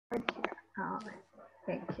Right here. All right,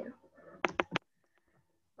 thank you.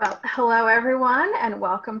 Well, hello everyone and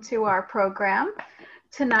welcome to our program.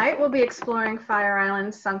 Tonight we'll be exploring Fire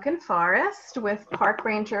Island's Sunken Forest with Park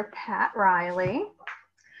Ranger Pat Riley.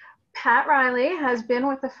 Pat Riley has been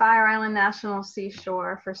with the Fire Island National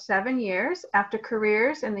Seashore for 7 years after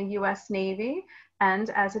careers in the U.S. Navy and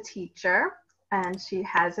as a teacher, and she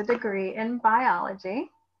has a degree in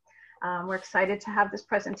biology. We're excited to have this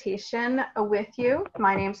presentation with you.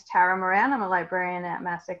 My name's Tara Moran. I'm a librarian at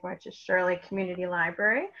Massac Merchant Shirley Community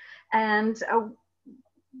Library. And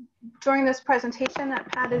during this presentation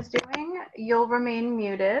that Pat is doing, you'll remain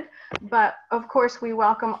muted. But of course, we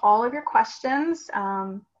welcome all of your questions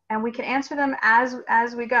and we can answer them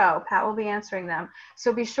as we go. Pat will be answering them.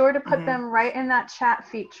 So be sure to put them right in that chat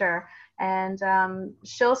feature and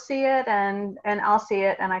she'll see it and I'll see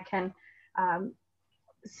it and I can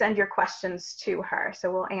send your questions to her.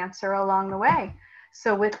 So we'll answer along the way.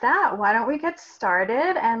 So with that, why don't we get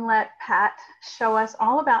started and let Pat show us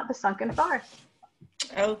all about the Sunken Forest.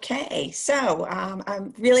 Okay, so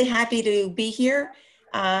I'm really happy to be here.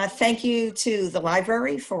 Thank you to the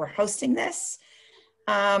library for hosting this.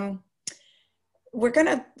 We're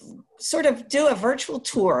gonna sort of do a virtual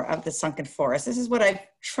tour of the Sunken Forest. This is what I've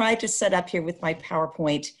tried to set up here with my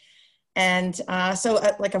PowerPoint. And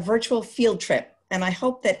like a virtual field trip. And I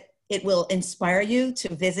hope that it will inspire you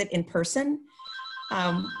to visit in person.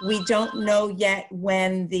 We don't know yet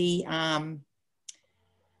when the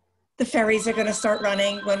ferries are going to start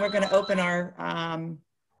running, when we're going to open our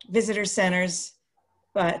visitor centers,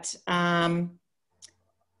 but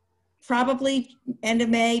probably end of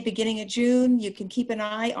May, beginning of June. You can keep an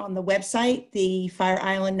eye on the website, the Fire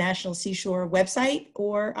Island National Seashore website,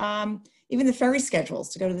 or even the ferry schedules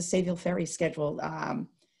to go to the Sayville ferry schedule.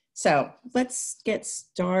 So let's get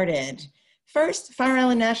started. First, Fire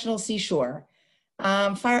Island National Seashore.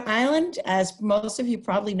 Fire Island, as most of you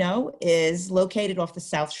probably know, is located off the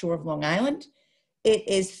south shore of Long Island. It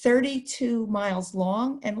is 32 miles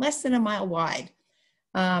long and less than a mile wide.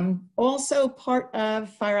 Also part of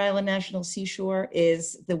Fire Island National Seashore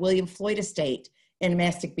is the William Floyd Estate in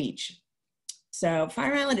Mastic Beach. So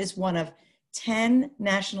Fire Island is one of 10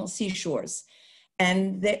 national seashores.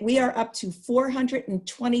 And that we are up to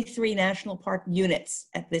 423 national park units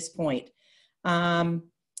at this point. Fire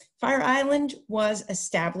Island was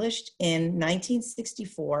established in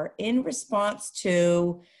 1964 in response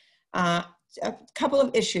to a couple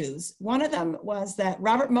of issues. One of them was that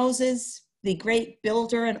Robert Moses, the great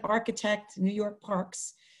builder and architect, New York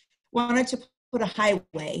Parks, wanted to put a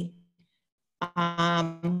highway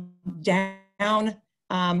down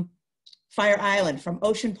Fire Island from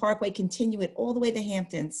Ocean Parkway, continue it all the way to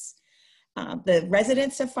Hamptons. The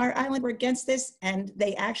residents of Fire Island were against this, and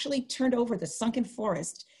they actually turned over the Sunken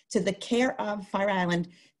Forest to the care of Fire Island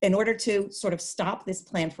in order to sort of stop this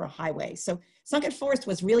plan for a highway. So Sunken Forest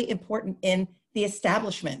was really important in the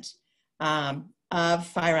establishment of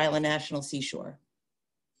Fire Island National Seashore.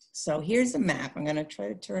 So here's a map. I'm gonna try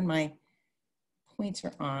to turn my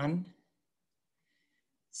pointer on.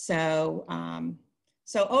 So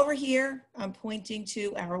over here, I'm pointing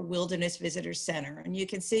to our Wilderness Visitor Center. And you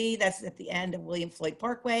can see that's at the end of William Floyd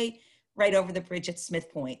Parkway, right over the bridge at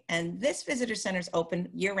Smith Point. And this visitor center is open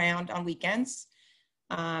year round on weekends.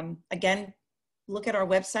 Again, look at our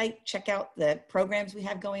website, check out the programs we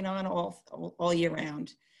have going on all year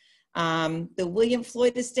round. The William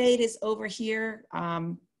Floyd Estate is over here.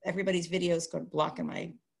 Everybody's video is blocking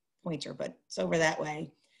my pointer, but it's over that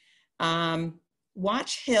way.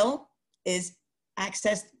 Watch Hill is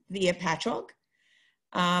accessed via Patchogue.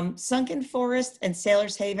 Sunken Forest and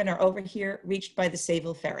Sailor's Haven are over here, reached by the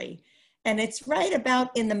Sayville Ferry. And it's right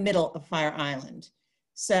about in the middle of Fire Island.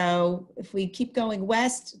 So if we keep going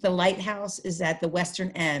west, the lighthouse is at the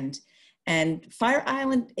western end. And Fire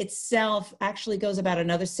Island itself actually goes about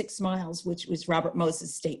another 6 miles, which was Robert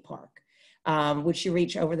Moses State Park, which you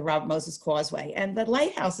reach over the Robert Moses Causeway. And the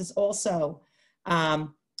lighthouse is also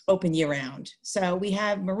open year round. So we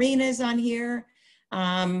have marinas on here.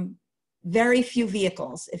 Very few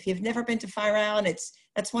vehicles. If you've never been to Fire Island,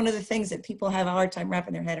 that's one of the things that people have a hard time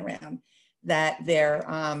wrapping their head around, that there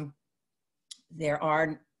aren't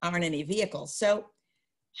any vehicles. So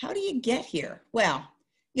how do you get here? Well,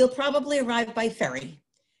 you'll probably arrive by ferry.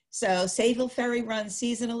 So Sayville Ferry runs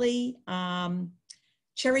seasonally.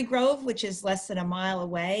 Cherry Grove, which is less than a mile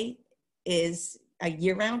away, is a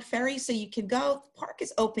year-round ferry. So you can go, the park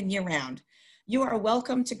is open year-round. You are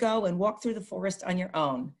welcome to go and walk through the forest on your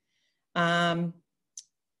own.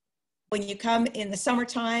 When you come in the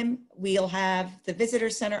summertime, we'll have the visitor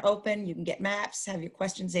center open. You can get maps, have your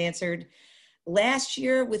questions answered. Last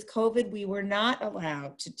year with COVID, we were not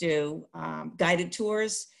allowed to do guided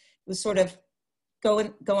tours. It was sort of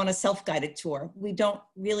go on a self-guided tour. We don't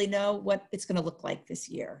really know what it's going to look like this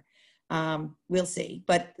year. We'll see.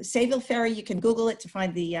 But Sayville Ferry, you can Google it to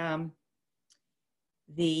find the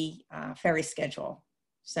ferry schedule.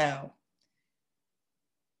 So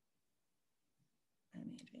let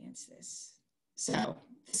me advance this. So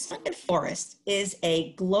the Sunken Forest is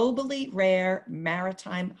a globally rare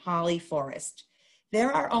maritime holly forest.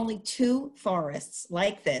 There are only 2 forests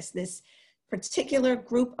like this particular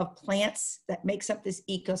group of plants that makes up this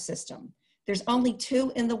ecosystem. There's only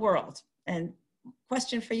 2 in the world. And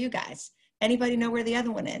question for you guys, anybody know where the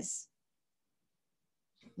other one is?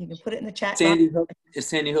 You can put it in the chat. Sandy Hook, is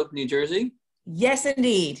Sandy Hook, New Jersey? Yes,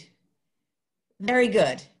 indeed. Very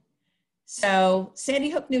good. So Sandy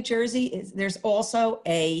Hook, New Jersey, there's also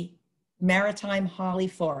a maritime holly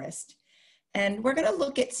forest. And we're going to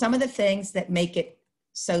look at some of the things that make it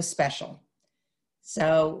so special.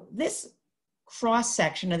 So this cross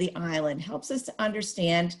section of the island helps us to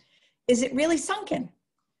understand, is it really sunken?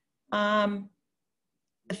 The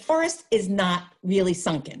forest is not really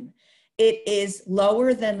sunken. It is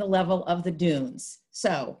lower than the level of the dunes.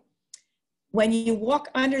 So when you walk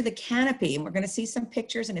under the canopy, and we're going to see some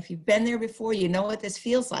pictures, and if you've been there before, you know what this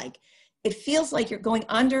feels like. It feels like you're going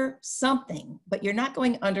under something, but you're not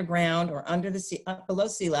going underground or under the sea, below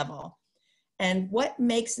sea level. And what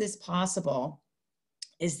makes this possible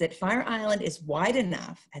is that Fire Island is wide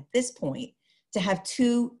enough at this point to have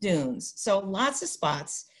 2 dunes. So lots of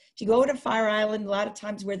spots. If you go to Fire Island, a lot of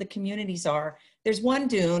times where the communities are, there's 1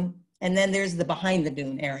 dune, and then there's the behind the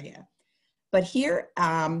dune area. But here,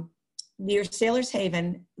 near Sailor's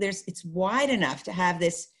Haven, it's wide enough to have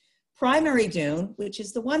this primary dune, which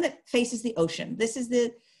is the one that faces the ocean. This is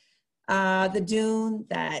the dune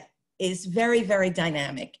that is very, very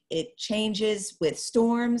dynamic. It changes with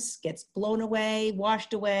storms, gets blown away,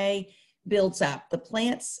 washed away, builds up. The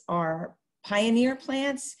plants are pioneer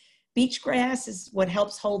plants. Beach grass is what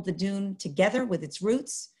helps hold the dune together with its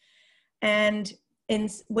roots. And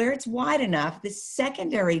where it's wide enough, the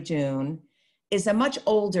secondary dune is a much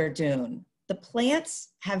older dune. The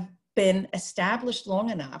plants have been established long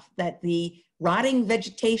enough that the rotting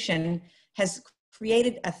vegetation has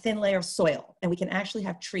created a thin layer of soil, and we can actually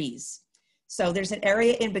have trees. So there's an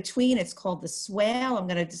area in between. It's called the swale. I'm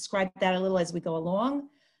going to describe that a little as we go along,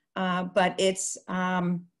 but it's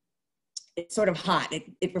sort of hot.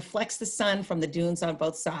 It reflects the sun from the dunes on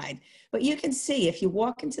both sides. But you can see if you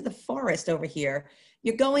walk into the forest over here,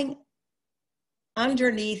 you're going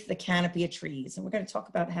underneath the canopy of trees. And we're going to talk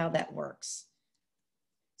about how that works.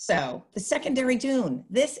 So the secondary dune,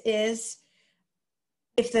 this is,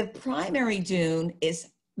 if the primary dune is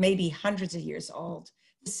maybe hundreds of years old,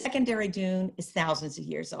 the secondary dune is thousands of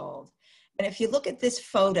years old. And if you look at this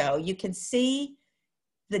photo, you can see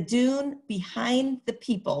the dune behind the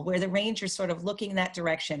people where the ranger's sort of looking in that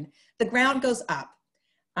direction. The ground goes up.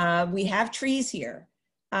 We have trees here.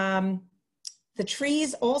 The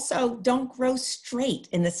trees also don't grow straight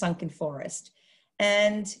in the Sunken Forest.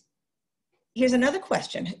 And here's another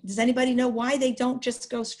question. Does anybody know why they don't just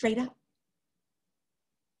go straight up?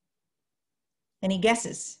 Any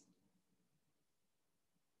guesses?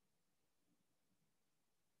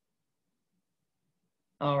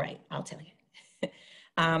 All right, I'll tell you.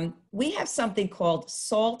 We have something called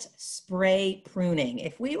salt spray pruning.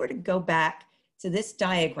 If we were to go back to this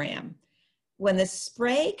diagram, when the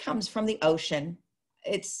spray comes from the ocean,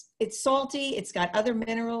 it's salty, it's got other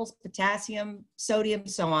minerals, potassium, sodium,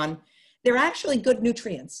 so on. They're actually good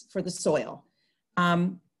nutrients for the soil.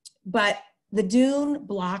 But the dune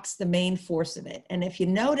blocks the main force of it. And if you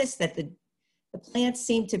notice that the plants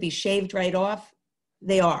seem to be shaved right off,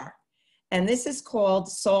 they are. And this is called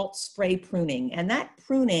salt spray pruning. And that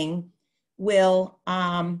pruning will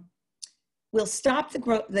stop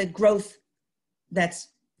the growth that's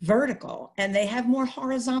vertical, and they have more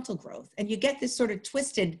horizontal growth. And you get this sort of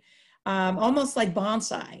twisted, almost like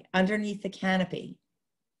bonsai underneath the canopy.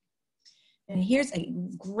 And here's a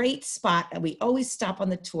great spot that we always stop on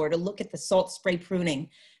the tour to look at the salt spray pruning,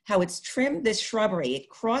 how it's trimmed this shrubbery. It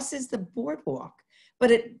crosses the boardwalk,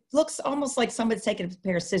 but it looks almost like somebody's taken a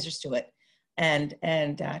pair of scissors to it and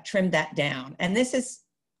trimmed that down. And this is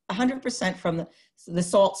 100% from the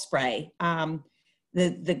salt spray.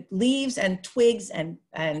 The leaves and twigs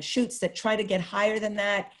and shoots that try to get higher than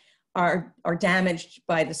that are damaged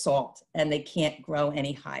by the salt, and they can't grow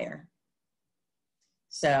any higher.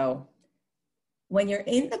 So when you're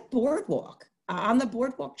in the boardwalk, on the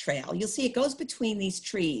boardwalk trail, you'll see it goes between these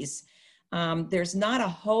trees. There's not a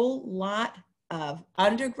whole lot of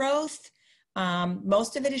undergrowth.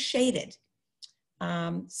 Most of it is shaded.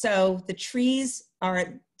 So the trees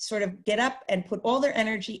are sort of get up and put all their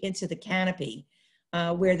energy into the canopy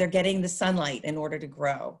where they're getting the sunlight in order to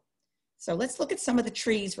grow. So let's look at some of the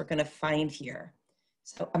trees we're going to find here.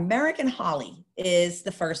 So American holly is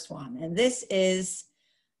the first one. And this is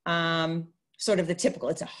sort of the typical,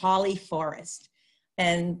 it's a holly forest.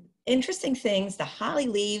 And interesting things, the holly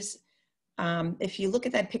leaves, if you look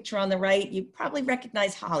at that picture on the right, you probably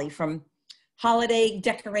recognize holly from holiday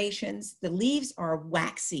decorations. The leaves are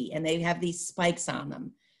waxy and they have these spikes on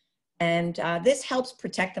them. And this helps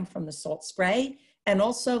protect them from the salt spray and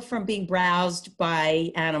also from being browsed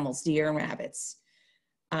by animals, deer and rabbits.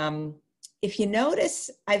 If you notice,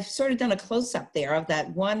 I've sort of done a close-up there of that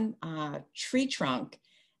one tree trunk,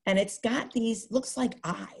 and it's got these, looks like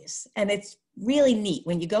eyes, and it's really neat.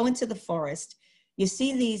 When you go into the forest, you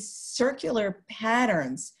see these circular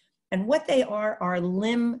patterns, and what they are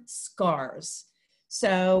limb scars.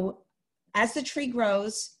 So as the tree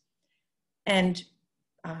grows and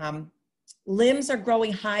limbs are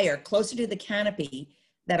growing higher, closer to the canopy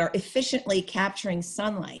that are efficiently capturing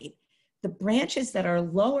sunlight, the branches that are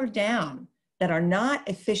lower down that are not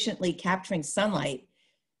efficiently capturing sunlight,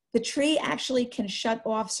 the tree actually can shut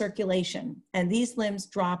off circulation and these limbs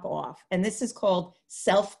drop off. And this is called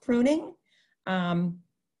self-pruning. And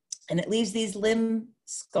it leaves these limb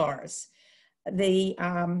scars. The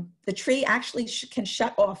tree actually can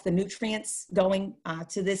shut off the nutrients going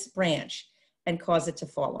to this branch and cause it to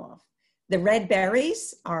fall off. The red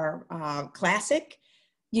berries are classic.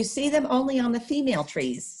 You see them only on the female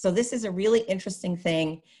trees. So this is a really interesting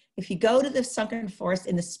thing. If you go to the Sunken Forest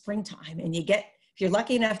in the springtime and you get, if you're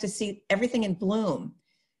lucky enough to see everything in bloom,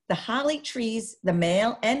 the holly trees, the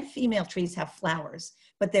male and female trees have flowers,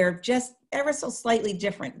 but they're just ever so slightly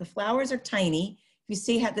different. The flowers are tiny. If you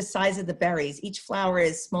see how the size of the berries, each flower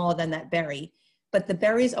is smaller than that berry, but the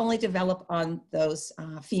berries only develop on those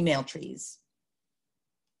female trees.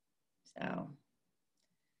 So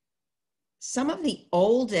some of the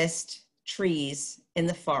oldest trees in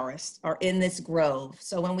the forest are in this grove.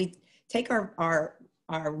 So when we take our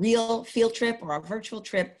real field trip or our virtual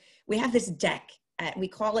trip, we have this deck. We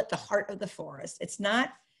call it the heart of the forest. It's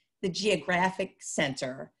not the geographic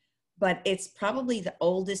center, but it's probably the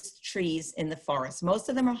oldest trees in the forest. Most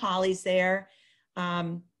of them are hollies there.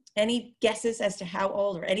 Any guesses as to how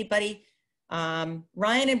old, or anybody? Ryan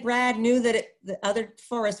and Brad knew that the other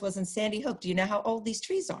forest was in Sandy Hook. Do you know how old these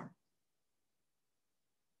trees are?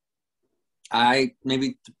 I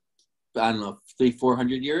don't know,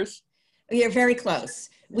 300-400 years? You're very close.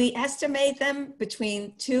 We estimate them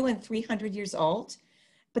between 200 and 300 years old,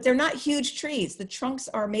 but they're not huge trees. The trunks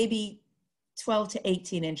are maybe 12 to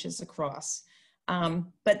 18 inches across.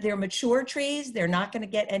 But they're mature trees. They're not going to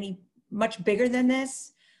get any much bigger than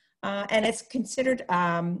this. And it's considered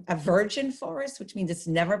a virgin forest, which means it's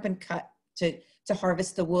never been cut to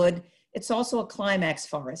harvest the wood. It's also a climax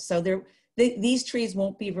forest. So these trees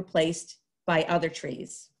won't be replaced by other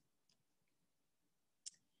trees.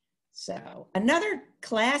 So another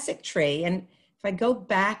classic tree, and if I go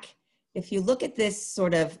back, if you look at this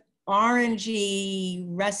sort of orangey,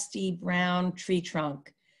 rusty brown tree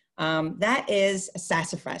trunk, that is a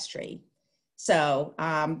sassafras tree. So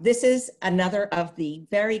this is another of the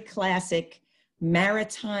very classic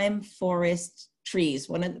maritime forest trees,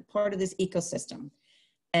 part of this ecosystem.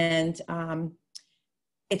 And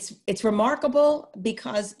it's remarkable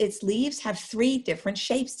because its leaves have 3 different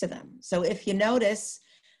shapes to them. So if you notice,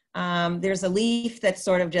 there's a leaf that's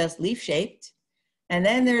sort of just leaf-shaped, and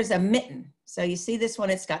then there's a mitten. So you see this one,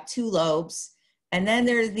 it's got 2 lobes, and then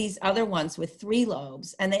there's these other ones with 3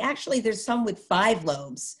 lobes, and there's some with 5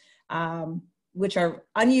 lobes, which are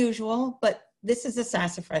unusual, but this is a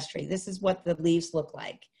sassafras tree. This is what the leaves look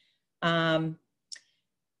like.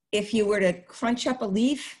 If you were to crunch up a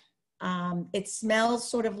leaf, it smells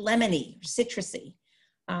sort of lemony, citrusy.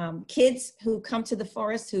 Kids who come to the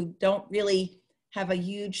forest who don't really have a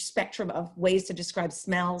huge spectrum of ways to describe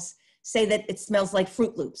smells say that it smells like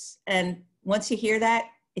Fruit Loops. And once you hear that,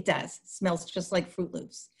 it does. It smells just like Fruit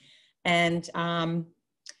Loops. And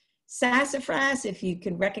sassafras, if you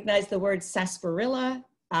can recognize the word sarsaparilla,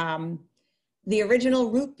 the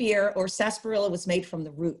original root beer or sarsaparilla was made from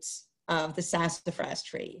the roots of the sassafras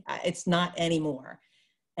tree. It's not anymore.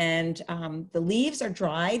 And the leaves are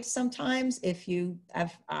dried sometimes. If you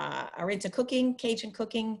are into cooking, Cajun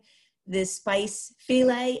cooking, this spice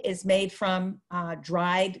filet is made from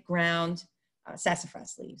dried, ground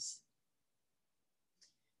sassafras leaves.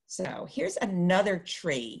 So here's another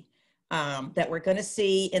tree that we're going to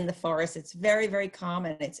see in the forest. It's very, very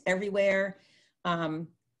common. It's everywhere.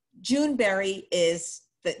 Juneberry is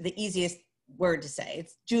the easiest word to say.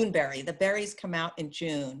 It's Juneberry. The berries come out in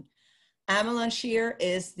June. Amelanchier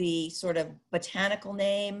is the sort of botanical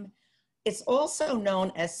name. It's also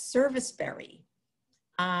known as serviceberry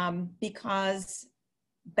because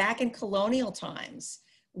back in colonial times,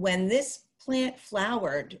 when this plant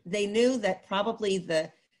flowered, they knew that probably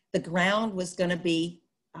the ground was going to be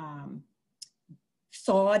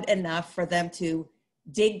thawed enough for them to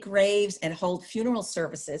dig graves and hold funeral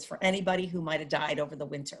services for anybody who might have died over the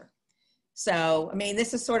winter. So, I mean,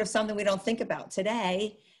 this is sort of something we don't think about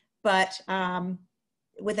today, but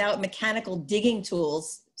without mechanical digging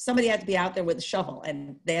tools, somebody had to be out there with a shovel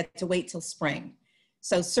and they had to wait till spring.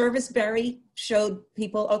 So serviceberry showed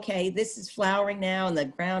people, okay, this is flowering now and the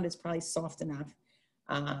ground is probably soft enough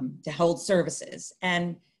to hold services.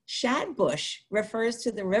 And shadbush refers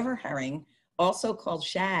to the river herring, also called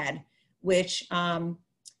shad, which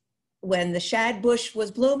when the shad bush was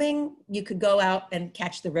blooming, you could go out and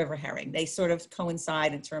catch the river herring. They sort of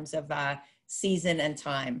coincide in terms of season and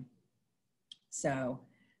time. So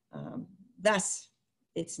thus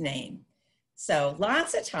its name. So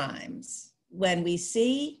lots of times when we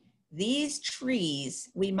see these trees,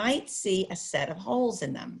 we might see a set of holes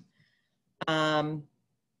in them.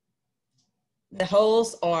 The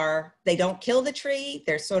holes are, they don't kill the tree.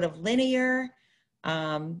 They're sort of linear.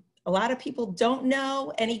 A lot of people don't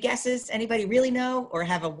know. Any guesses? Anybody really know or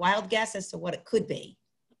have a wild guess as to what it could be?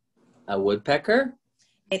 A woodpecker?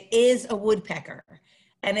 It is a woodpecker.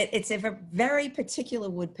 And it's a very particular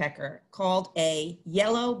woodpecker called a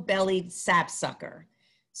yellow-bellied sapsucker.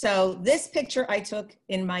 So this picture I took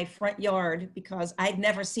in my front yard because I'd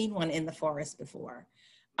never seen one in the forest before.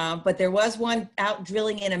 But there was one out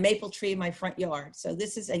drilling in a maple tree in my front yard. So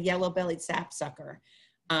this is a yellow-bellied sapsucker.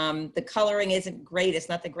 The coloring isn't great. It's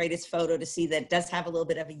not the greatest photo to see that it does have a little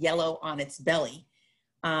bit of a yellow on its belly.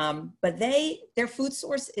 But their food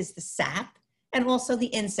source is the sap and also the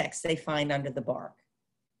insects they find under the bark.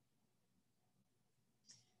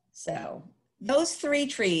 So those three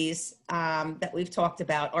trees that we've talked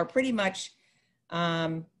about are pretty much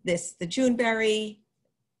the Juneberry,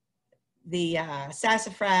 the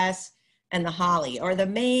sassafras, and the holly are the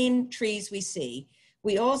main trees we see.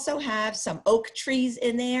 We also have some oak trees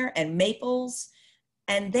in there and maples,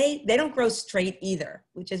 and they don't grow straight either,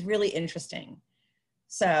 which is really interesting.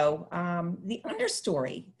 So the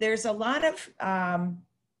understory, there's a lot of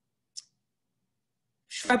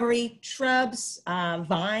shrubs,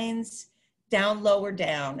 vines lower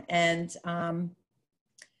down. And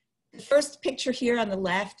the first picture here on the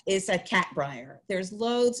left is a catbrier. There's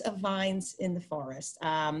loads of vines in the forest.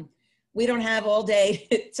 We don't have all day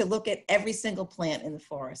to look at every single plant in the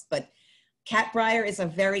forest, but catbrier is a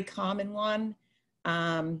very common one.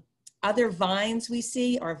 Other vines we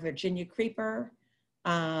see are Virginia creeper,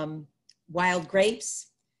 wild grapes.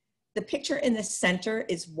 The picture in the center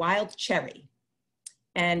is wild cherry.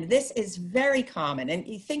 And this is very common. And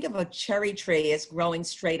you think of a cherry tree as growing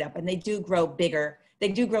straight up, and they do grow bigger. They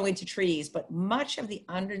do grow into trees, but much of the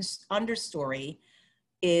understory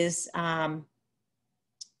is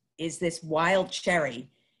this wild cherry.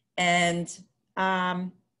 And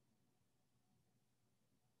the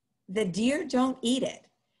deer don't eat it.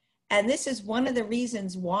 And this is one of the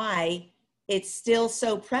reasons why it's still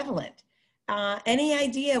so prevalent. Any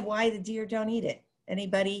idea why the deer don't eat it?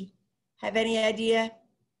 Anybody have any idea?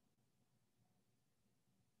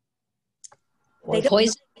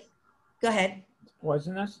 Poison. Go ahead.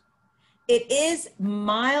 Poisonous? It is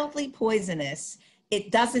mildly poisonous.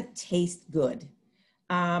 It doesn't taste good.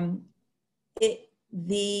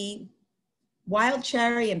 The wild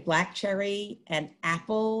cherry and black cherry and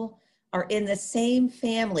apple are in the same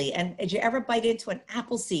family. And did you ever bite into an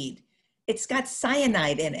apple seed? It's got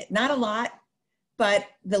cyanide in it. Not a lot, but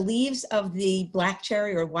the leaves of the black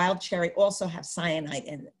cherry or wild cherry also have cyanide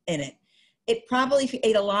in it. It probably, if you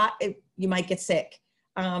ate a lot, you might get sick.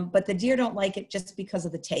 But the deer don't like it just because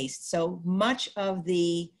of the taste. So much of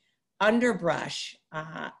the underbrush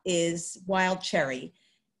is wild cherry.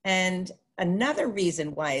 And another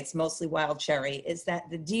reason why it's mostly wild cherry is that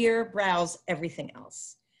the deer browse everything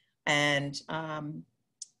else. And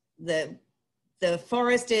the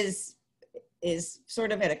forest is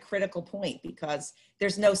sort of at a critical point because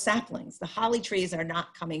there's no saplings. The holly trees are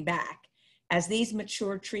not coming back. As these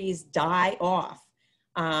mature trees die off,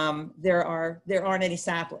 there aren't any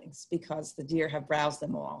saplings because the deer have browsed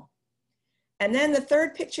them all. And then the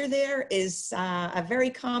third picture there is a very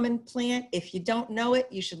common plant. If you don't know it,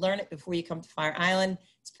 you should learn it before you come to Fire Island.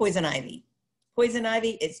 It's poison ivy. Poison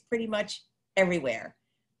ivy is pretty much everywhere.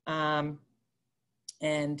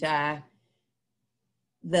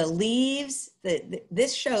 The leaves,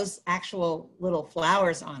 this shows actual little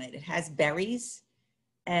flowers on it. It has berries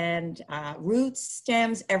and roots,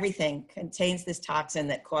 stems, everything contains this toxin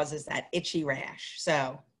that causes that itchy rash.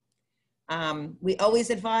 So we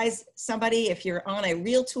always advise somebody, if you're on a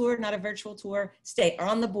real tour, not a virtual tour, stay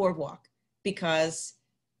on the boardwalk because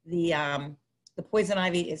the poison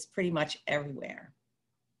ivy is pretty much everywhere.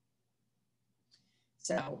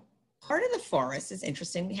 So part of the forest is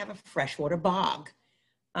interesting. We have a freshwater bog.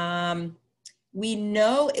 We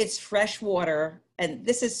know it's freshwater, and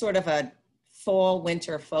this is sort of a fall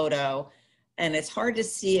winter photo, and it's hard to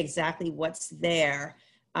see exactly what's there.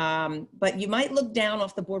 But you might look down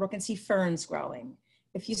off the boardwalk and see ferns growing.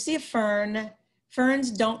 If you see a fern,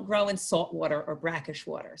 ferns don't grow in salt water or brackish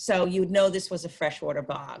water. So you'd know this was a freshwater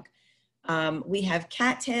bog. We have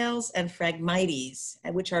cattails and phragmites,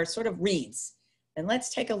 which are sort of reeds. And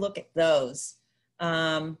let's take a look at those.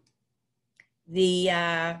 The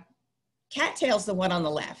cattail's the one on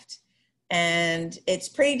the left, and it's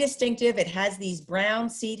pretty distinctive. It has these brown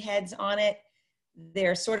seed heads on it.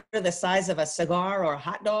 They're sort of the size of a cigar or a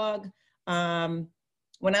hot dog.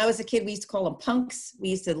 When I was a kid, we used to call them punks. We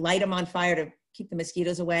used to light them on fire to keep the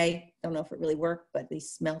mosquitoes away. Don't know if it really worked, but they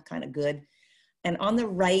smell kind of good. And on the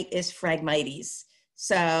right is phragmites.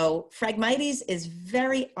 So phragmites is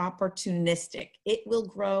very opportunistic. It will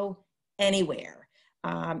grow anywhere.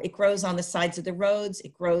 It grows on the sides of the roads.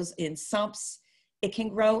 It grows in sumps. It can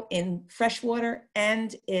grow in fresh water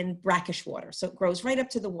and in brackish water. So it grows right up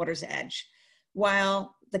to the water's edge,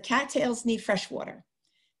 while the cattails need fresh water.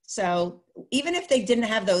 So even if they didn't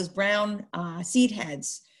have those brown seed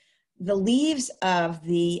heads, the leaves of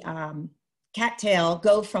the cattail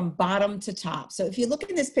go from bottom to top. So if you look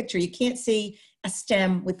in this picture, you can't see a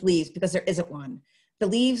stem with leaves because there isn't one. The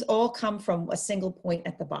leaves all come from a single point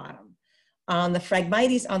at the bottom. On the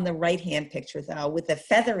phragmites on the right-hand picture, though, with the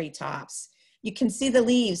feathery tops, you can see the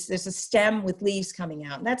leaves. There's a stem with leaves coming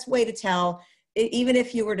out. And that's a way to tell, even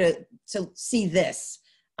if you were to see this,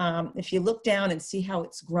 if you look down and see how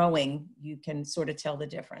it's growing, you can sort of tell the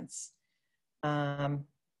difference. Phragmites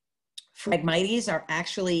are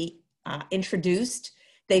actually introduced.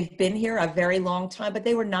 They've been here a very long time, but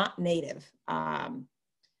they were not native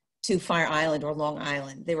to Fire Island or Long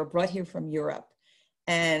Island. They were brought here from Europe.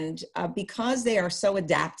 And because they are so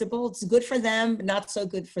adaptable, it's good for them, but not so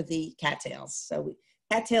good for the cattails. So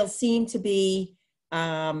cattails seem to be,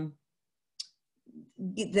 the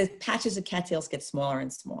patches of cattails get smaller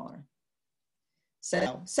and smaller.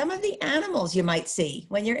 So some of the animals you might see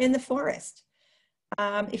when you're in the forest.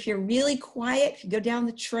 If you're really quiet, if you go down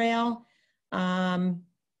the trail,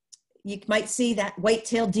 you might see that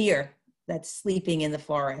white-tailed deer that's sleeping in the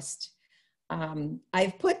forest.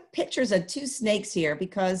 I've put pictures of 2 snakes here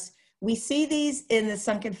because we see these in the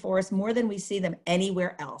Sunken Forest more than we see them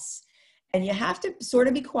anywhere else. And you have to sort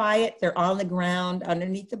of be quiet. They're on the ground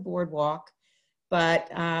underneath the boardwalk. But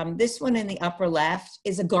this one in the upper left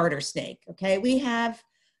is a garter snake, okay? We have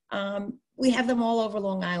them all over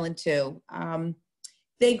Long Island too.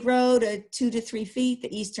 They grow to 2 to 3 feet.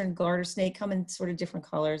 The eastern garter snake come in sort of different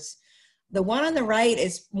colors. The one on the right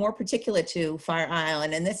is more particular to Fire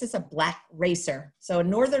Island, and this is a black racer. So a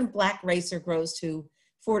northern black racer grows to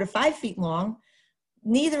 4 to 5 feet long.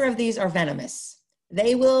 Neither of these are venomous.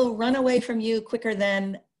 They will run away from you quicker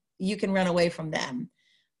than you can run away from them.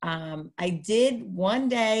 I did one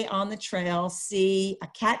day on the trail see a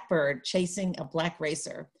catbird chasing a black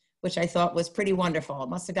racer, which I thought was pretty wonderful. It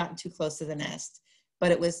must have gotten too close to the nest,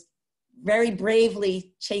 but it was very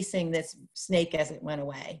bravely chasing this snake as it went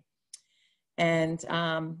away. And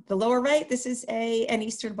the lower right, this is an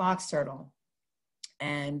eastern box turtle.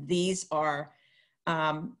 And these are,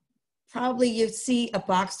 probably you'd see a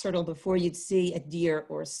box turtle before you'd see a deer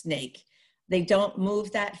or a snake. They don't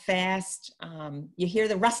move that fast. You hear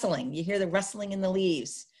the rustling. You hear the rustling in the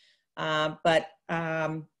leaves. But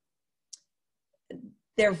they're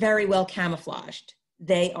very well camouflaged.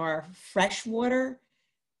 They are freshwater.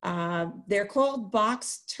 They're called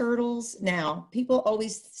box turtles. Now, people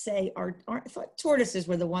always say, I thought tortoises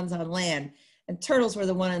were the ones on land and turtles were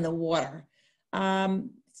the one in the water.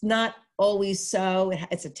 It's not always so.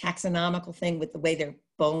 It's a taxonomical thing with the way their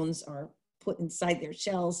bones are put inside their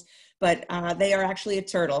shells, but they are actually a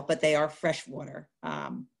turtle, but they are freshwater.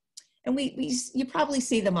 And you probably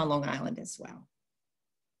see them on Long Island as well.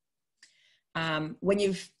 When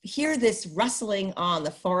you hear this rustling on the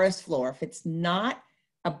forest floor, if it's not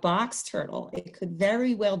a box turtle, it could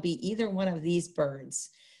very well be either one of these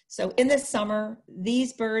birds. So in the summer,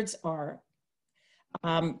 these birds are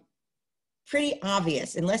pretty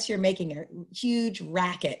obvious unless you're making a huge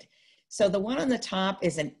racket. So the one on the top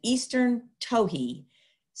is an eastern towhee.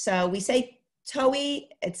 So we say towhee,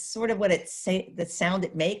 it's sort of what the sound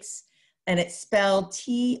it makes, and it's spelled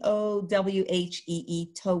Towhee,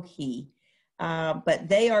 towhee. But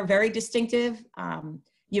they are very distinctive.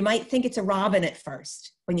 You might think it's a robin at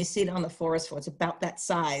first when you see it on the forest floor. It's about that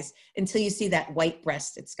size until you see that white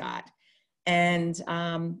breast it's got. And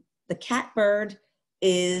the catbird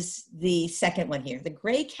is the second one here. The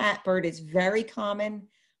gray catbird is very common.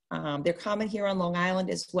 They're common here on Long Island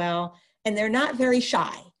as well. And they're not very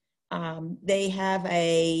shy. They have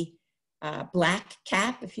a black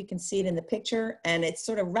cap, if you can see it in the picture, and it's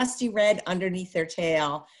sort of rusty red underneath their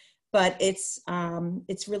tail. But it's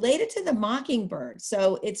related to the mockingbird.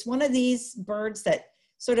 So it's one of these birds that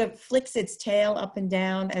sort of flicks its tail up and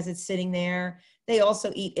down as it's sitting there. They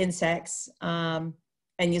also eat insects, and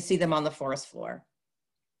you see them on the forest floor.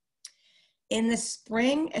 In the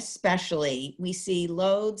spring especially, we see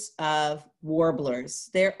loads of warblers.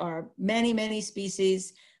 There are many, many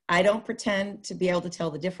species. I don't pretend to be able to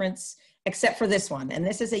tell the difference, except for this one. And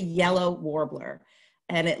this is a yellow warbler.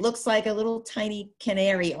 And it looks like a little tiny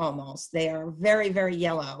canary almost. They are very, very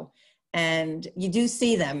yellow. And you do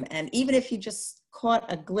see them. And even if you just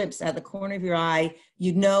caught a glimpse out of the corner of your eye,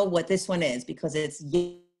 you know what this one is because it's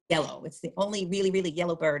yellow. It's the only really, really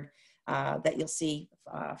yellow bird that you'll see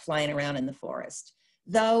flying around in the forest.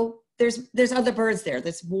 Though there's other birds there.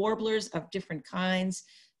 There's warblers of different kinds.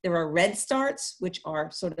 There are redstarts, which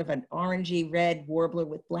are sort of an orangey red warbler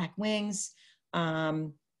with black wings.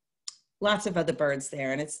 Lots of other birds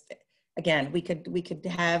there. And it's, again, we could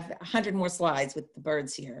have 100 more slides with the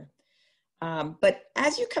birds here. But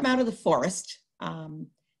as you come out of the forest,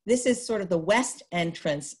 this is sort of the west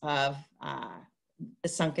entrance of the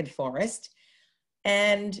Sunken Forest.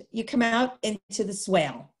 And you come out into the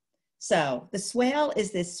swale. So the swale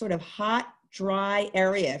is this sort of hot, dry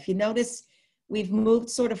area. If you notice, we've moved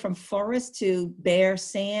sort of from forest to bare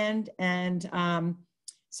sand and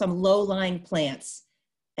some low-lying plants.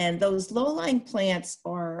 And those low-lying plants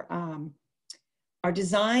are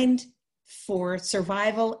designed for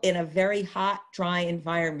survival in a very hot, dry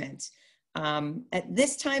environment. At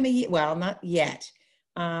this time of year, well, not yet.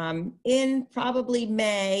 In probably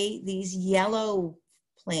May, these yellow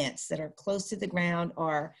plants that are close to the ground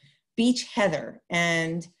are beach heather.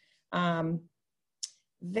 And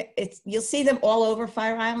you'll see them all over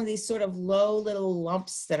Fire Island, these sort of low little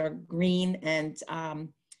lumps that are green. And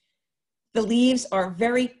the leaves are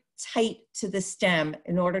very tight to the stem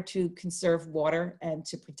in order to conserve water and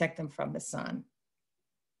to protect them from the sun.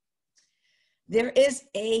 There is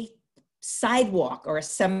a sidewalk or a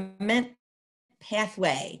cement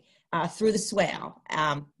pathway through the swale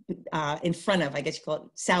in front of, I guess you call it,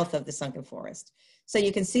 south of the Sunken Forest. So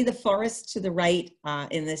you can see the forest to the right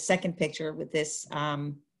in the second picture with this,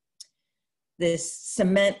 this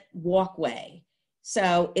cement walkway.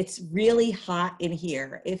 So it's really hot in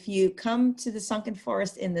here. If you come to the Sunken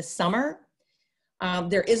Forest in the summer,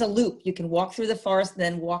 there is a loop. You can walk through the forest and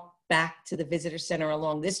then walk back to the visitor center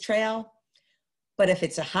along this trail. But if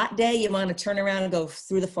it's a hot day, you want to turn around and go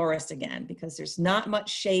through the forest again because there's not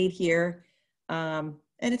much shade here. And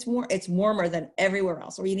it's warmer than everywhere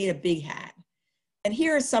else, or you need a big hat. And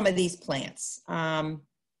here are some of these plants.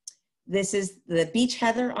 This is the beach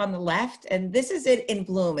heather on the left, and this is it in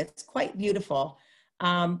bloom. It's quite beautiful.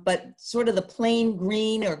 But sort of the plain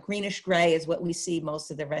green or greenish gray is what we see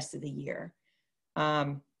most of the rest of the year.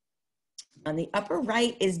 On the upper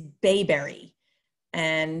right is bayberry.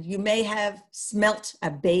 And you may have smelt a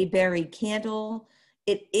bayberry candle.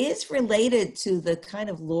 It is related to the kind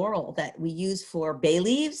of laurel that we use for bay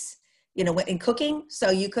leaves, you know, in cooking. So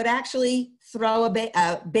you could actually throw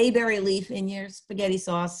a bayberry leaf in your spaghetti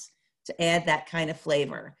sauce to add that kind of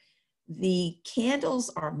flavor. The candles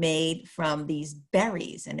are made from these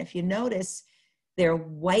berries. And if you notice, they're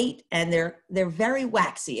white and they're very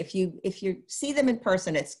waxy. If you see them in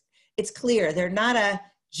person, it's clear. They're not a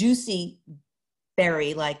juicy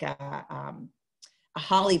berry like a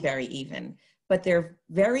hollyberry even, but they're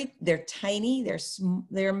tiny. They're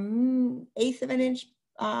 1/8 of an inch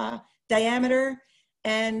diameter,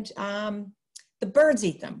 and the birds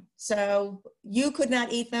eat them. So you could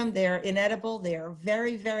not eat them. They're inedible. They are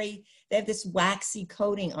very, very, they have this waxy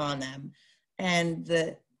coating on them. And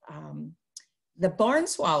the barn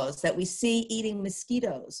swallows that we see eating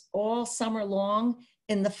mosquitoes all summer long,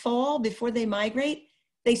 in the fall before they migrate,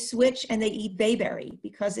 they switch and they eat bayberry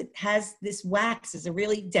because it has this wax, is a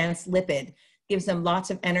really dense lipid, gives them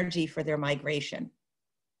lots of energy for their migration.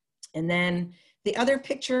 And then the other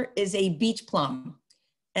picture is a beach plum.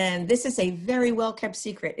 And this is a very well-kept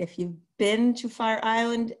secret. If you've been to Fire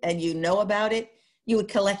Island and you know about it, you would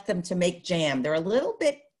collect them to make jam. They're a little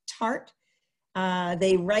bit tart,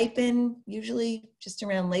 They ripen usually just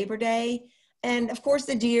around Labor Day. And of course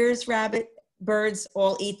the deers, rabbit, birds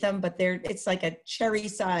all eat them, but it's like a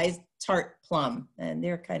cherry-sized tart plum, and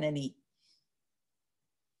they're kind of neat.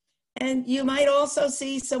 And you might also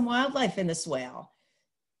see some wildlife in the swale.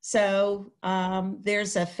 So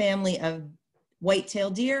there's a family of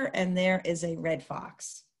white-tailed deer, and there is a red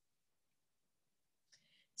fox.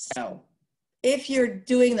 So if you're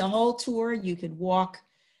doing the whole tour, you could walk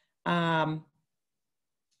out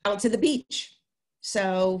to the beach.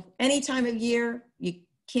 So any time of year, you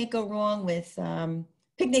can't go wrong with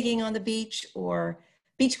picnicking on the beach or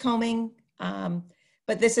beachcombing.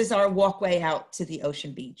 But this is our walkway out to the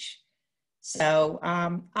ocean beach. So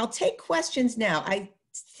I'll take questions now. I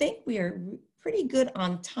think we are pretty good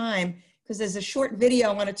on time because there's a short video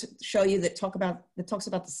I wanted to show you that talks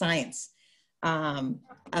about the science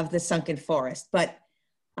of the Sunken Forest. But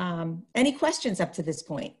any questions up to this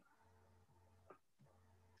point?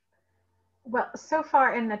 Well, so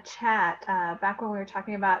far in the chat, back when we were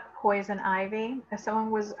talking about poison ivy, someone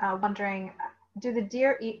was wondering, do the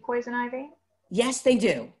deer eat poison ivy? Yes, they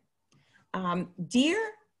do. Deer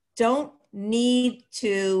don't need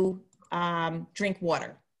to drink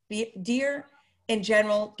water. Deer in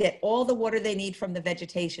general get all the water they need from the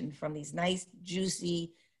vegetation, from these nice,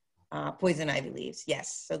 juicy poison ivy leaves.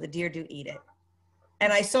 Yes, so the deer do eat it.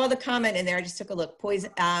 And I saw the comment in there, I just took a look.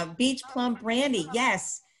 Beach plum brandy,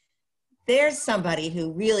 yes. There's somebody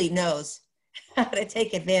who really knows how to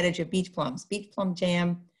take advantage of beach plums. Beach plum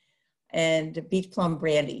jam and beach plum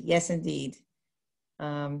brandy, yes indeed.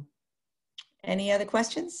 Any other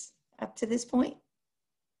questions up to this point?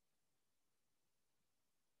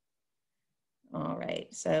 All right,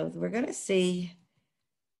 so we're gonna see.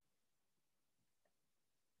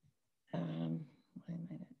 Why am I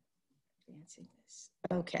not advancing this?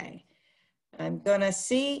 Okay, I'm gonna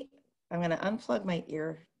unplug my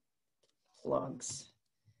earplugs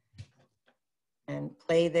and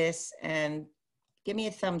play this, and give me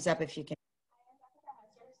a thumbs up if you can.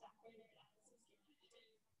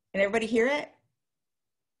 Can everybody hear it?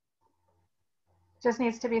 Just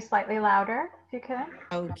needs to be slightly louder, if you could.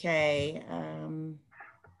 Okay.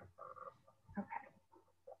 Okay.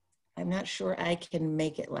 I'm not sure I can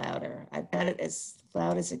make it louder. I've got it as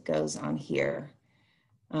loud as it goes on here.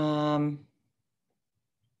 I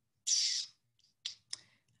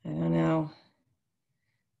don't know.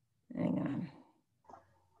 Hang on.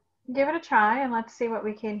 Give it a try and let's see what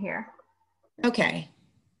we can hear. Okay.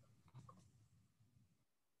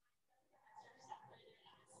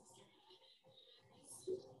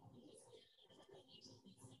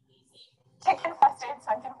 Tick-infested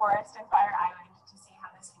Sunken Forest and Fire Island to see how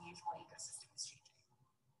this unusual ecosystem is changing.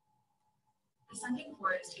 The Sunken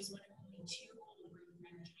Forest is one of only two old-growth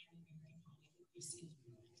maritime species.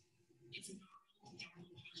 It's a novel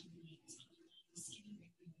adaptation means on the skinny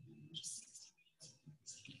rippling moon just 60 miles from the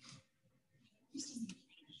city. This doesn't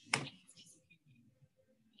and it's disappearing.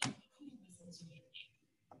 And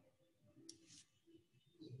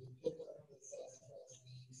nobody listens to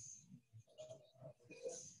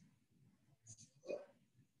it.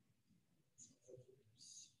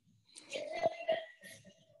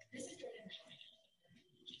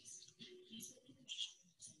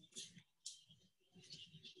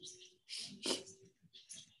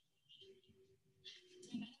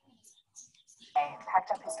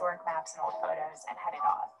 Packed up historic maps and old photos and headed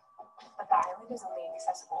off. But the island is only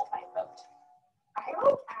accessible by boat. I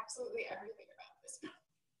like absolutely everything about this map.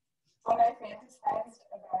 When I fantasized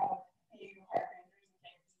about being Highlanders and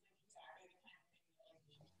things,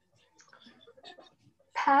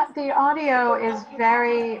 Pat, the audio is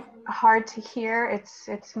very hard to hear.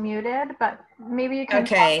 It's muted, but maybe you can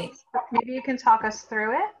talk us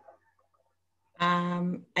through it.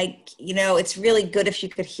 It's really good if you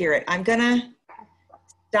could hear it. I'm gonna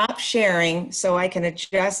stop sharing so I can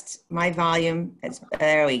adjust my volume.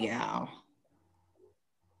 There we go.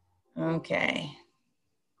 Okay.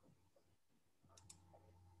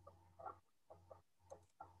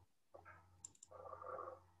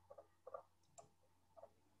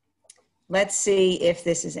 Let's see if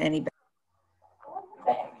this is any better.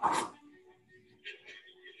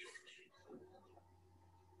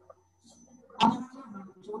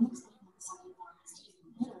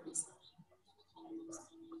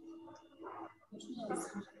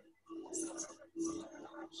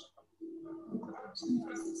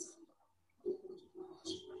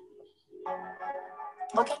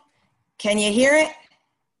 Can you hear it?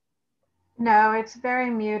 No, it's very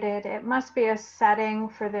muted. It must be a setting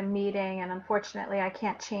for the meeting, and unfortunately, I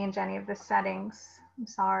can't change any of the settings. I'm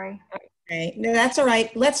sorry. Okay, no, that's all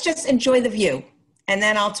right. Let's just enjoy the view and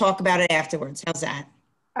then I'll talk about it afterwards. How's that?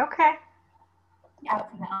 Okay. Out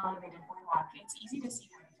from the elevated boardwalk, it's easy to see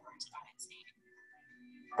how the forest got its name.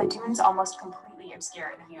 The dunes almost completely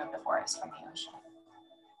obscure the view of the forest from the ocean.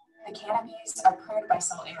 The canopies are cleared by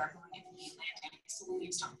salt air going into the Atlantic, so the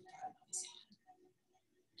leaves don't pick out of the sand.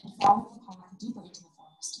 And following the path deeper into the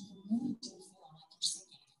forest, you really do feel like you're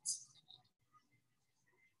sinking into something.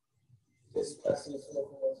 This person is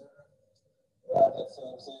looking at that's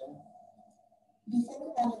what I'm saying. Before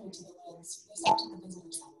we went into the woods, we stopped at the visitor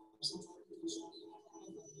center so that we can show you how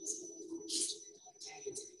the use of the forest.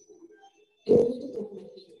 It really did get my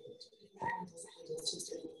favorite environmental scientists who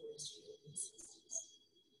study the forest for the 1960s.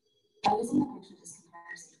 By using the picture as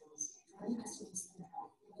comparison tools, Jordan estimates that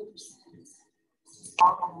about 50% of the forest is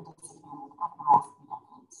already disadvantaged of the last few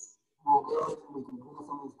decades. We'll go and we can pull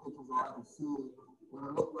some of these pictures out and see when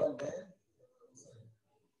I look right there.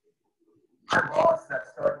 My boss that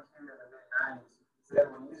started here in the mid-90s said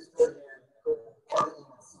when you stood here, you couldn't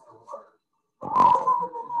even see the water.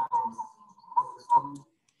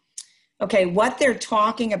 Okay, what they're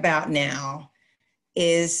talking about now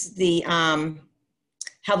is the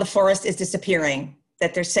how the forest is disappearing.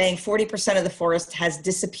 That they're saying 40% of the forest has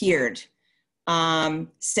disappeared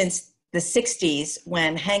since the 60s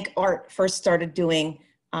when Hank Art first started doing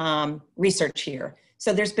research here.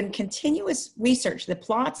 So there's been continuous research. The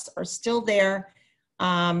plots are still there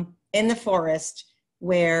in the forest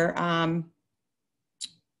where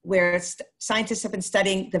scientists have been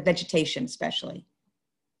studying the vegetation especially.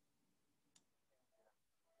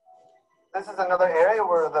 This is another area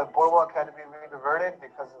where the boardwalk had to be rediverted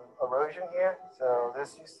because of erosion here. So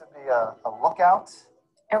this used to be a lookout.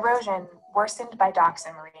 Erosion, worsened by docks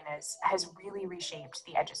and marinas, has really reshaped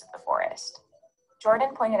the edges of the forest.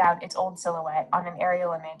 Jordan pointed out its old silhouette on an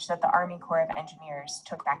aerial image that the Army Corps of Engineers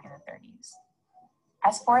took back in the 30s.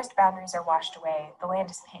 As forest boundaries are washed away, the land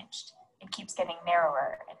is pinched. It keeps getting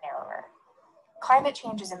narrower and narrower. Climate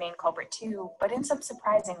change is a main culprit too, but in some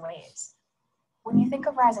surprising ways. When you think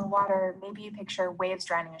of rising water, maybe you picture waves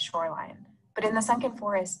drowning a shoreline. But in the Sunken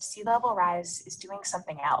Forest, sea level rise is doing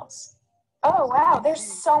something else. Oh, wow, there's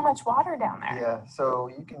so much water down there. Yeah, so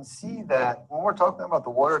you can see that when we're talking about the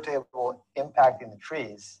water table impacting the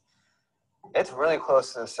trees, it's really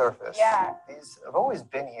close to the surface. Yeah. These have always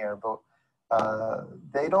been here, but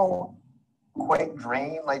they don't quite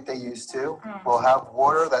drain like they used to. We'll have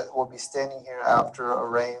water that will be standing here after a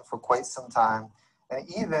rain for quite some time. And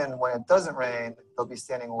even when it doesn't rain, there'll be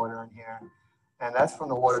standing water in here. And that's from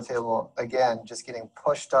the water table, again, just getting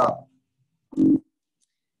pushed up.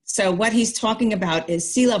 So what he's talking about is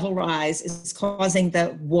sea level rise is causing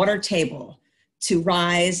the water table to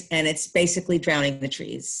rise, and it's basically drowning the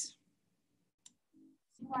trees.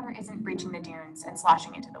 Seawater isn't breaching the dunes and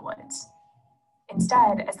sloshing into the woods.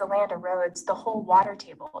 Instead, as the land erodes, the whole water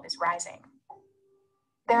table is rising.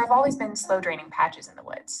 There have always been slow draining patches in the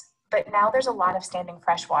woods, but now there's a lot of standing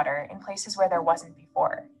fresh water in places where there wasn't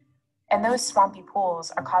before. And those swampy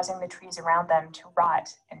pools are causing the trees around them to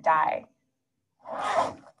rot and die.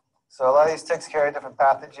 So a lot of these ticks carry different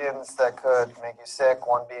pathogens that could make you sick,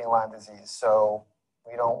 one being Lyme disease. So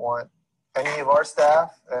we don't want any of our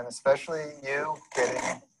staff, and especially you,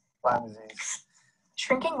 getting Lyme disease.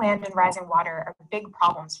 Shrinking land and rising water are big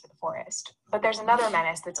problems for the forest, but there's another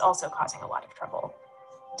menace that's also causing a lot of trouble.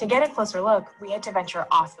 To get a closer look, we had to venture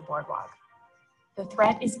off the boardwalk. The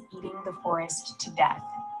threat is eating the forest to death.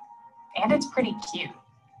 And it's pretty cute.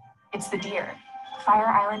 It's the deer. Fire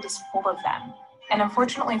Island is full of them. And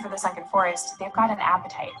unfortunately for the Sunken Forest, they've got an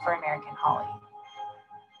appetite for American holly.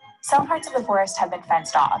 Some parts of the forest have been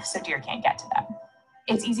fenced off, so deer can't get to them.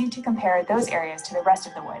 It's easy to compare those areas to the rest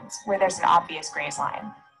of the woods, where there's an obvious graze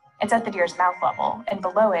line. It's at the deer's mouth level, and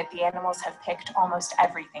below it, the animals have picked almost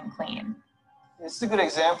everything clean. This is a good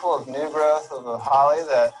example of new growth of a holly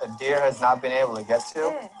that a deer has not been able to get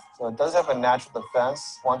to. So it does have a natural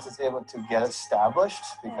defense once it's able to get established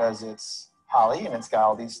because it's holly and it's got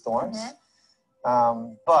all these thorns.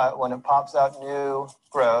 But when it pops out new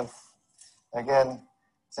growth, again,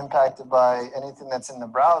 it's impacted by anything that's in the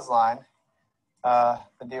browse line.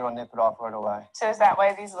 The deer will nip it off right away. So is that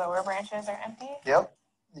why these lower branches are empty? Yep.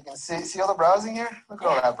 You can see all the browsing here? Look at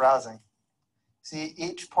all that browsing. See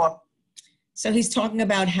each part. So he's talking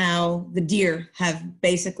about how the deer have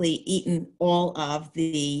basically eaten all of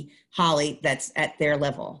the holly that's at their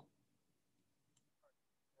level.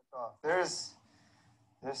 There's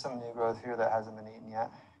some new growth here that hasn't been eaten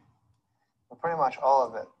yet. But pretty much all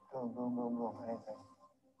of it. Boom, boom, boom, boom, anything.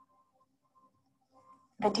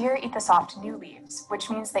 The deer eat the soft new leaves,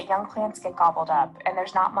 which means that young plants get gobbled up and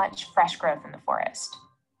there's not much fresh growth in the forest.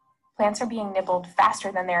 Plants are being nibbled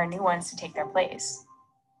faster than there are new ones to take their place.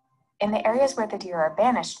 In the areas where the deer are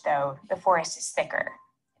banished, though, the forest is thicker.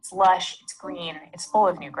 It's lush, it's green, it's full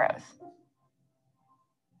of new growth.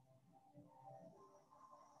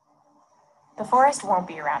 The forest won't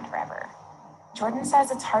be around forever. Jordan says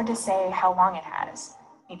it's hard to say how long it has.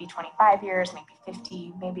 Maybe 25 years, maybe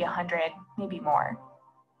 50, maybe 100, maybe more.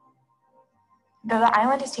 Though the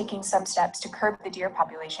island is taking some steps to curb the deer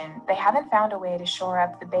population, they haven't found a way to shore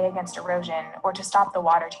up the bay against erosion or to stop the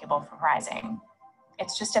water table from rising.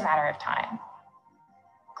 It's just a matter of time.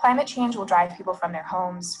 Climate change will drive people from their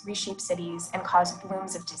homes, reshape cities, and cause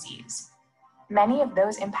blooms of disease. Many of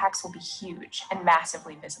those impacts will be huge and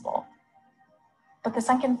massively visible. But the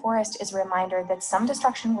sunken forest is a reminder that some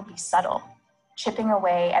destruction will be subtle, chipping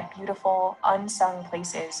away at beautiful, unsung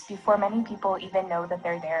places before many people even know that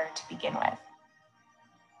they're there to begin with.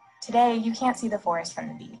 Today, you can't see the forest from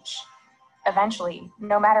the beach. Eventually,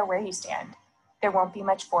 no matter where you stand, there won't be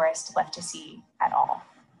much forest left to see at all.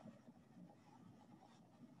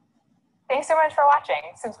 Thanks so much for watching.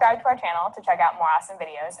 Subscribe to our channel to check out more awesome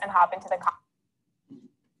videos and hop into the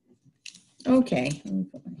Okay, let me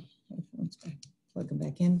put my headphones back, plug them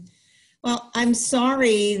back in. Well, I'm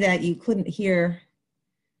sorry that you couldn't hear.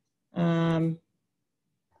 I'm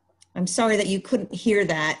sorry that you couldn't hear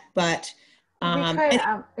that, but we could,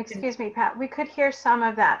 excuse me, Pat, we could hear some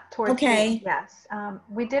of that towards the end, yes.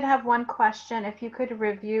 We did have one question. If you could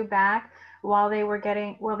review back while they were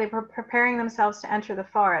preparing themselves to enter the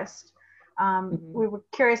forest. We were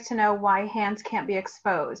curious to know why hands can't be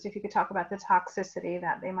exposed. If you could talk about the toxicity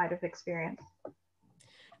that they might have experienced.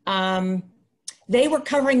 They were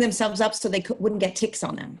covering themselves up so they wouldn't get ticks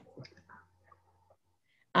on them.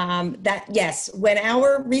 Yes, when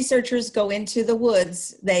our researchers go into the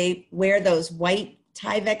woods, they wear those white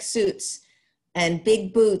Tyvek suits and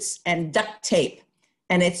big boots and duct tape,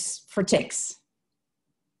 and it's for ticks.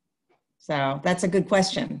 So that's a good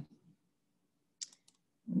question.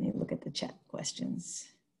 Let me look at the chat questions.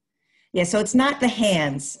 Yeah, so it's not the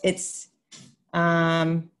hands, it's,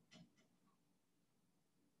 let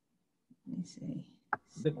me see.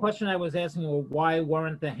 The question I was asking was why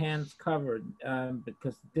weren't the hands covered?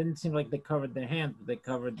 Because it didn't seem like they covered their hands, but they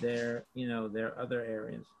covered their, their other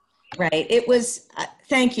areas. Right, it was,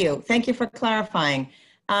 thank you for clarifying.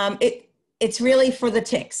 It's really for the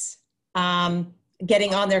ticks,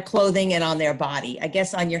 getting on their clothing and on their body. I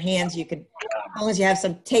guess on your hands, you could, as long as you have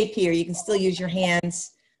some tape here, you can still use your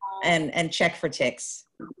hands and check for ticks.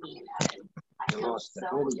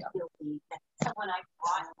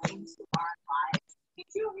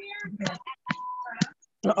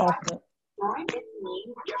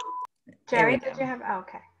 Jerry, did you have, oh,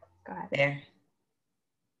 okay, go ahead. There.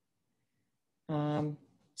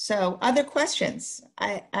 So other questions?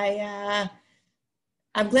 I'm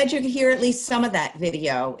glad you could hear at least some of that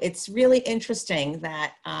video. It's really interesting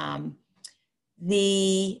that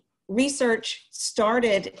the research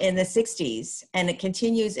started in the 60s and it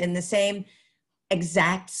continues in the same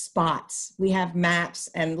exact spots. We have maps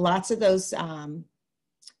and lots of those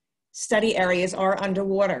study areas are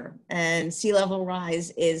underwater, and sea level rise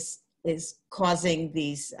is causing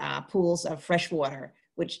these pools of fresh water,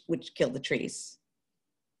 which kill the trees.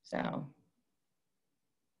 So,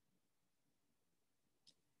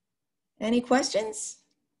 any questions?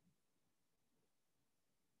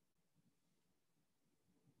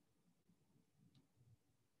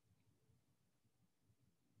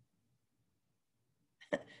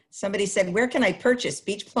 Somebody said, where can I purchase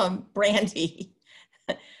beach plum brandy?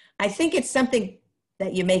 I think it's something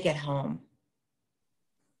that you make at home.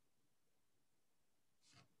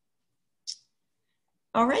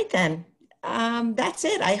 All right, then. That's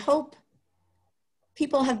it. I hope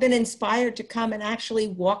people have been inspired to come and actually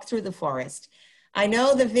walk through the forest. I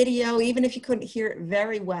know the video, even if you couldn't hear it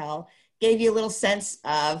very well, gave you a little sense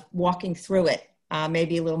of walking through it,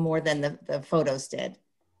 maybe a little more than the photos did.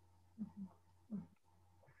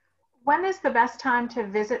 When is the best time to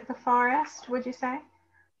visit the forest, would you say?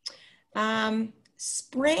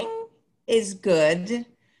 Spring is good,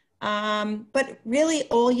 but really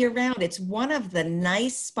all year round. It's one of the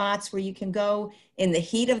nice spots where you can go in the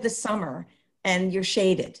heat of the summer and you're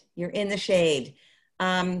shaded, you're in the shade.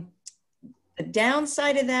 The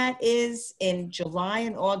downside of that is in July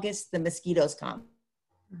and August, the mosquitoes come.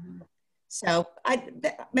 So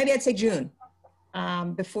maybe I'd say June,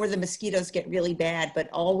 before the mosquitoes get really bad, but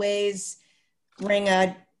always bring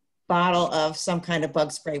a bottle of some kind of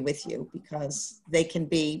bug spray with you because they can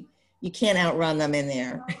be, you can't outrun them in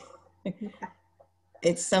there.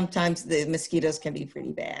 It's sometimes the mosquitoes can be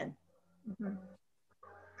pretty bad.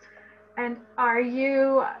 And are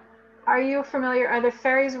you Are you familiar, are the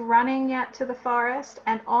ferries running yet to the forest?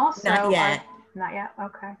 And also, Not yet. Not yet,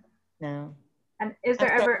 okay. No. And is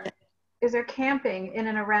there camping in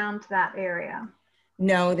and around that area?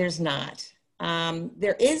 No, there's not.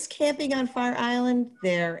 There is camping on Fire Island.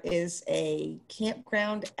 There is a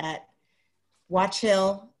campground at Watch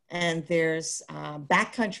Hill, and there's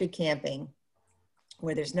backcountry camping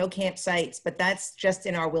where there's no campsites, but that's just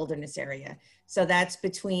in our wilderness area. So that's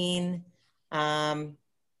between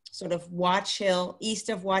sort of Watch Hill, east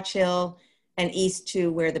of Watch Hill, and east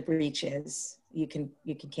to where the beach is. You can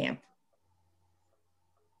camp.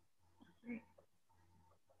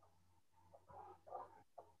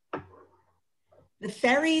 The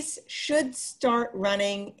ferries should start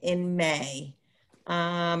running in May.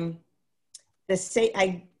 I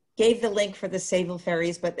gave the link for the Sayville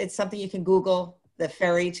ferries, but it's something you can Google, the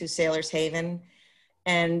ferry to Sailor's Haven.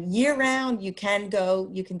 And year round, you can go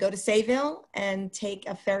to Sayville and take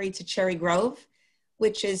a ferry to Cherry Grove,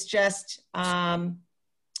 which is just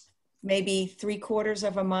maybe 3/4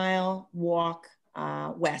 of a mile walk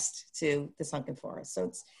west to the Sunken Forest.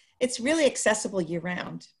 So it's really accessible year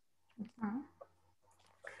round. Mm-hmm.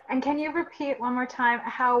 And can you repeat one more time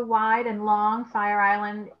how wide and long Fire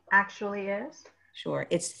Island actually is? Sure.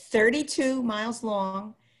 It's 32 miles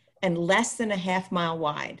long and less than a half mile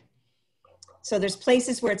wide. So there's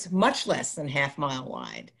places where it's much less than half mile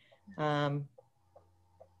wide.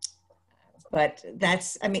 But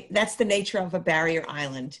that's the nature of a barrier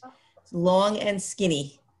island. It's long and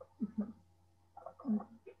skinny.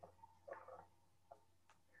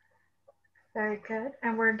 Very good.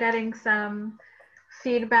 And we're getting some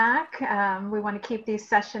feedback. We want to keep these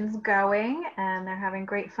sessions going, and they're having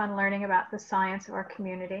great fun learning about the science of our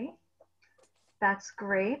community. That's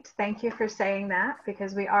great. Thank you for saying that,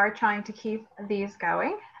 because we are trying to keep these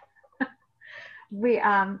going.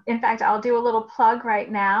 In fact, I'll do a little plug right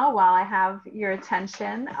now while I have your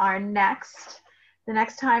attention. The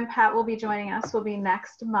next time Pat will be joining us will be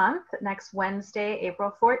next month, next Wednesday,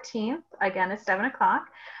 April 14th, again at 7 o'clock.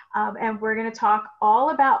 And we're going to talk all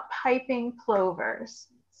about piping plovers.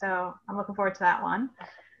 So I'm looking forward to that one.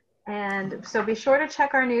 And so be sure to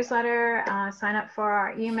check our newsletter, sign up for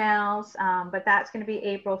our emails, but that's going to be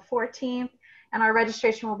April 14th. And our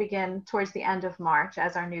registration will begin towards the end of March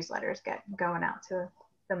as our newsletters get going out to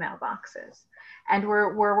the mailboxes. And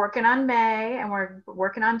we're working on May, and we're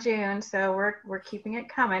working on June, so we're keeping it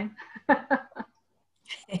coming. All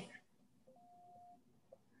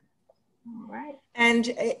right.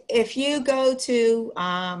 And if you go to,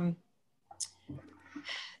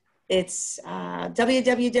 it's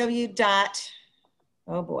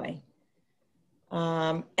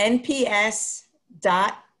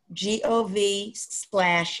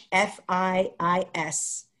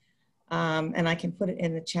And I can put it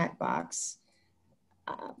in the chat box.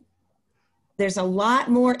 There's a lot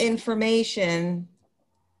more information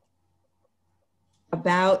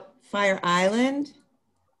about Fire Island,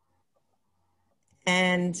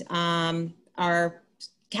 and our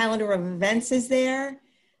calendar of events is there.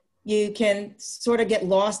 You can sort of get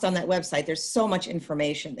lost on that website. There's so much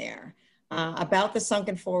information there about the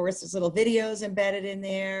Sunken Forest. There's little videos embedded in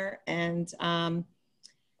there, and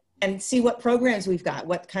see what programs we've got,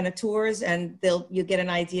 what kind of tours, and you'll get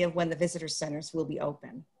an idea of when the visitor centers will be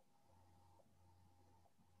open.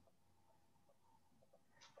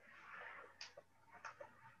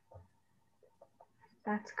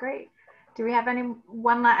 That's great. Do we have any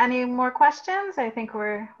more questions? I think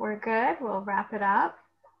we're good. We'll wrap it up.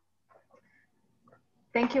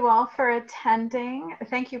 Thank you all for attending.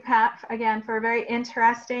 Thank you, Pat, again, for a very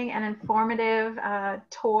interesting and informative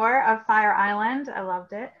tour of Fire Island. I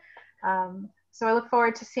loved it. So I look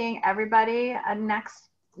forward to seeing everybody next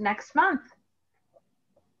month.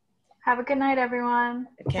 Have a good night, everyone.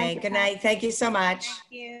 Okay, good night. Thank you so much.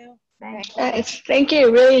 Thank you. Thank you. Thank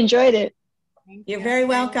you. Really enjoyed it. You're very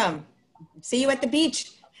welcome. See you at the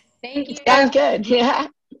beach. Thank you. Sounds good. Yeah.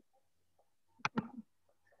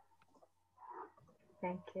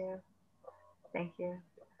 Thank you. Thank you.